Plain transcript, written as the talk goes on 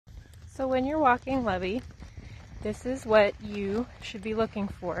So when you're walking Lovie, this is what you should be looking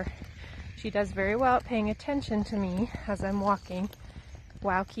for. She does very well at paying attention to me as I'm walking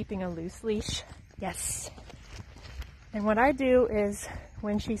while keeping a loose leash. Yes. And what I do is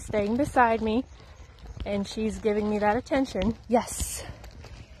when she's staying beside me and she's giving me that attention, yes,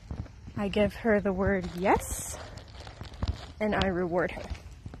 I give her the word yes and I reward her.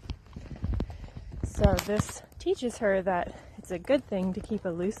 So this teaches her that it's a good thing to keep a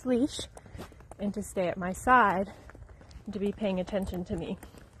loose leash and to stay at my side and to be paying attention to me.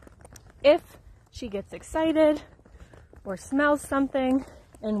 If she gets excited or smells something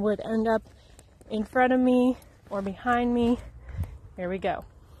and would end up in front of me or behind me, here we go.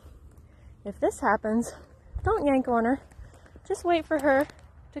 If this happens, don't yank on her. Just wait for her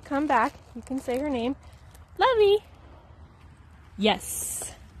to come back. You can say her name. Lovie!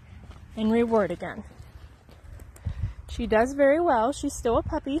 Yes. And reward again. She does very well. She's still a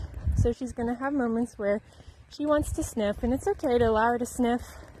puppy, so she's going to have moments where she wants to sniff, and it's okay to allow her to sniff.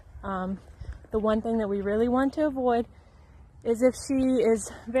 The one thing that we really want to avoid is if she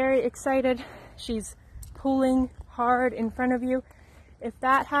is very excited, she's pulling hard in front of you. If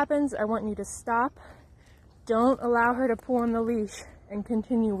that happens, I want you to stop. Don't allow her to pull on the leash and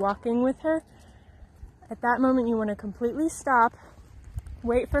continue walking with her. At that moment, you want to completely stop.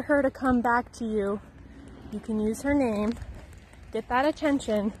 Wait for her to come back to you. You can use her name, get that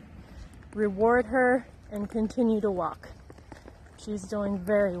attention, reward her, and continue to walk. She's doing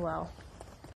very well.